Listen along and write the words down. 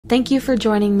Thank you for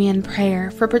joining me in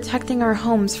prayer for protecting our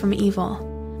homes from evil.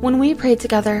 When we pray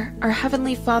together, our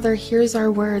Heavenly Father hears our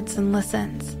words and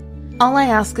listens. All I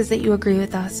ask is that you agree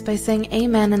with us by saying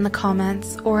amen in the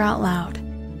comments or out loud.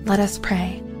 Let us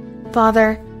pray.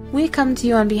 Father, we come to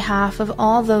you on behalf of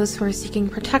all those who are seeking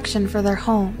protection for their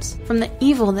homes from the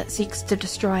evil that seeks to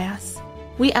destroy us.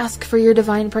 We ask for your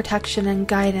divine protection and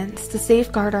guidance to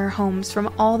safeguard our homes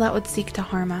from all that would seek to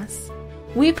harm us.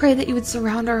 We pray that you would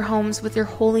surround our homes with your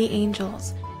holy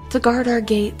angels to guard our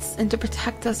gates and to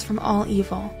protect us from all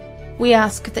evil. We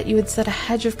ask that you would set a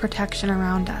hedge of protection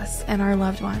around us and our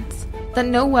loved ones, that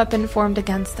no weapon formed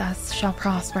against us shall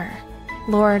prosper.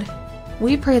 Lord,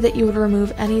 we pray that you would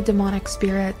remove any demonic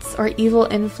spirits or evil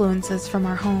influences from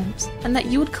our homes, and that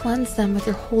you would cleanse them with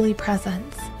your holy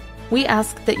presence. We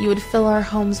ask that you would fill our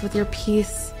homes with your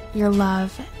peace, your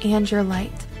love, and your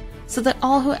light, so that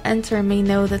all who enter may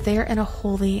know that they are in a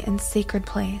holy and sacred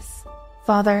place.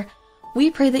 Father, we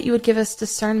pray that you would give us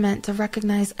discernment to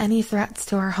recognize any threats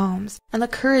to our homes and the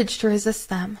courage to resist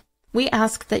them. We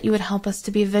ask that you would help us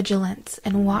to be vigilant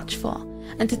and watchful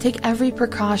and to take every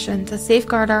precaution to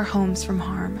safeguard our homes from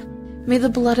harm. May the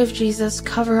blood of Jesus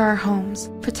cover our homes,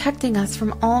 protecting us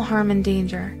from all harm and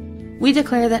danger. We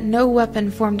declare that no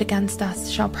weapon formed against us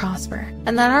shall prosper,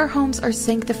 and that our homes are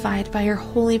sanctified by your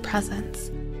holy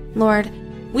presence. Lord,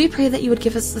 we pray that you would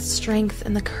give us the strength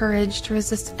and the courage to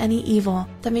resist any evil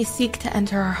that may seek to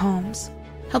enter our homes.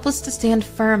 Help us to stand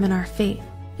firm in our faith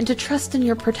and to trust in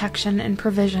your protection and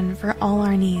provision for all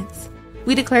our needs.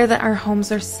 We declare that our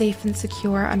homes are safe and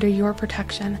secure under your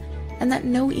protection, and that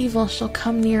no evil shall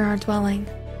come near our dwelling.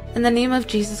 In the name of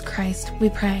Jesus Christ, we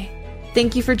pray.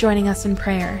 Thank you for joining us in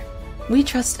prayer. We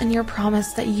trust in your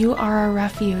promise that you are our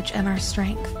refuge and our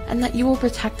strength, and that you will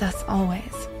protect us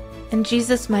always. In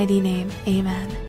Jesus' mighty name, amen.